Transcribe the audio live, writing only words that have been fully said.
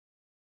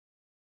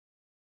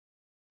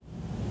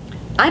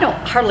I don't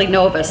hardly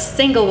know of a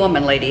single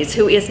woman, ladies,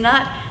 who is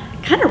not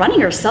kind of running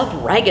herself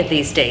ragged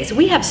these days.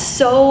 We have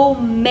so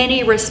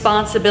many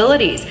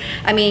responsibilities.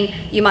 I mean,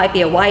 you might be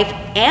a wife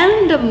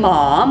and a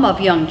mom of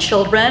young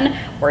children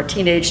or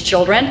teenage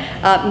children.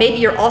 Maybe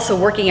you're also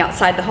working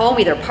outside the home,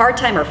 either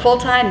part-time or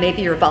full-time.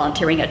 Maybe you're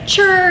volunteering at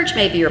church.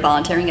 Maybe you're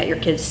volunteering at your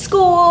kid's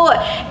school.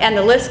 And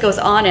the list goes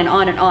on and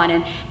on and on.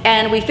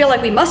 And we feel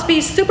like we must be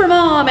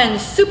supermom and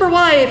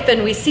superwife.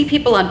 And we see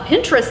people on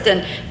Pinterest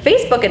and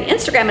Facebook and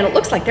Instagram, and it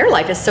looks like their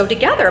life is so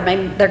together. I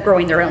mean, they're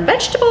growing their own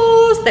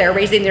vegetables. They're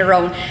raising their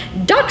own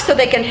ducks so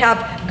they can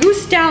have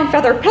goose down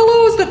feather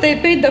pillows that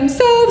they've made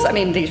themselves. I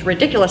mean, these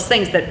ridiculous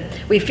things that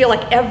we feel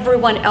like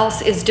everyone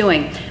else is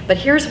doing. But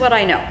here's what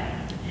I know.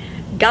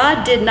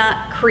 God did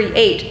not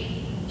create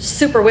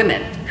super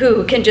women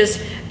who can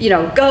just, you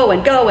know, go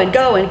and go and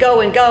go and go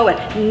and go.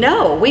 And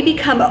no, we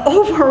become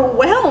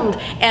overwhelmed.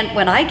 And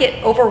when I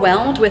get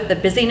overwhelmed with the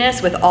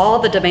busyness, with all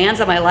the demands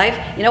of my life,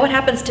 you know what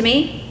happens to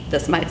me?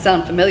 This might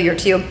sound familiar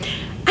to you.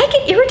 I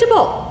get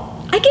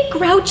irritable. I get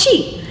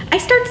grouchy. I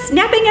start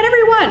snapping at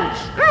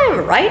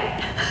everyone, right?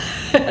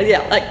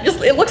 Yeah, like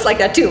just it looks like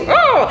that too.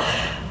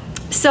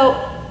 So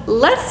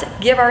let's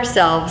give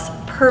ourselves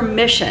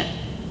permission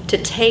to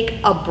take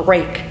a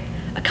break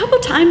a couple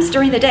times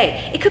during the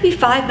day. It could be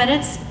 5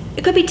 minutes,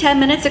 it could be 10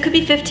 minutes, it could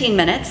be 15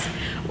 minutes.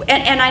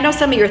 And I know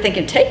some of you are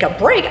thinking, take a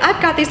break.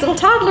 I've got these little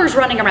toddlers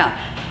running around.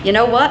 You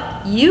know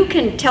what? You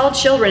can tell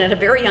children at a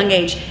very young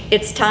age,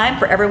 it's time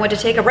for everyone to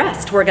take a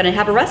rest. We're going to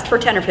have a rest for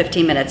 10 or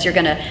 15 minutes. You're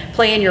going to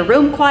play in your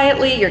room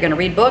quietly. You're going to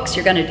read books.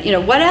 You're going to, you know,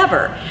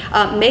 whatever.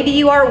 Maybe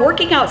you are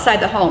working outside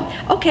the home.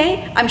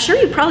 Okay, I'm sure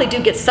you probably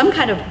do get some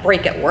kind of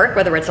break at work,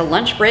 whether it's a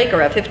lunch break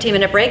or a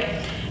 15-minute break.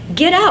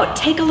 Get out,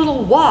 take a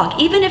little walk.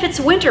 Even if it's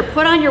winter,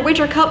 put on your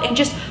winter coat and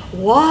just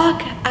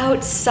walk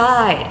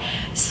outside.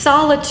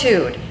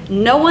 Solitude.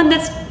 No one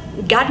that's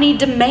got any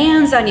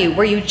demands on you,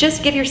 where you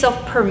just give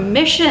yourself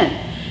permission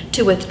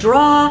to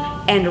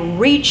withdraw and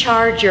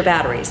recharge your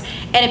batteries.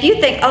 And if you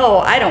think, oh,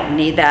 I don't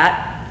need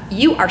that,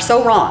 you are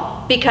so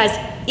wrong. Because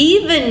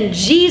even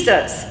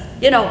Jesus,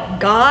 you know,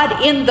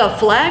 God in the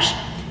flesh,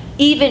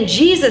 even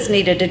Jesus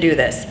needed to do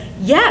this.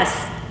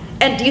 Yes.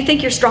 And do you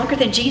think you're stronger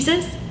than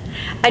Jesus?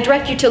 I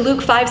direct you to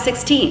Luke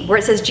 5:16, where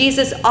it says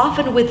Jesus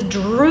often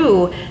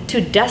withdrew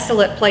to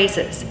desolate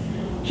places.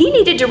 He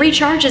needed to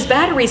recharge his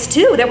batteries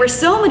too. There were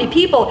so many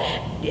people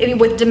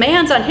with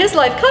demands on his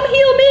life. Come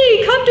heal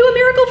me, come do a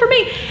miracle for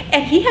me.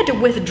 And he had to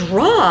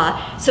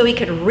withdraw so he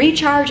could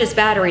recharge his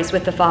batteries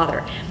with the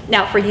Father.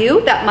 Now for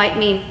you, that might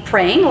mean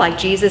praying like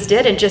Jesus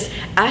did and just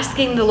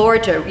asking the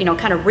Lord to, you know,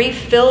 kind of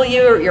refill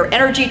your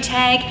energy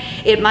tank.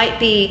 It might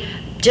be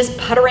just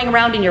puttering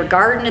around in your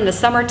garden in the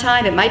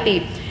summertime. It might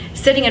be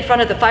sitting in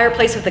front of the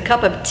fireplace with a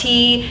cup of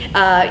tea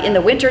in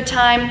the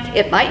wintertime.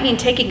 It might mean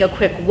taking a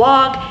quick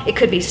walk. It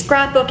could be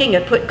scrapbooking.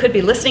 It could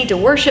be listening to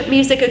worship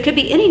music. It could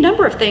be any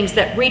number of things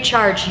that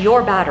recharge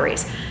your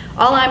batteries.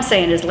 All I'm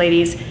saying is,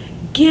 ladies,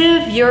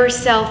 give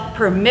yourself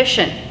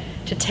permission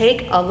to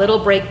take a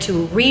little break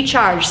to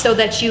recharge so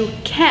that you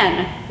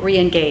can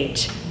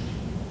re-engage.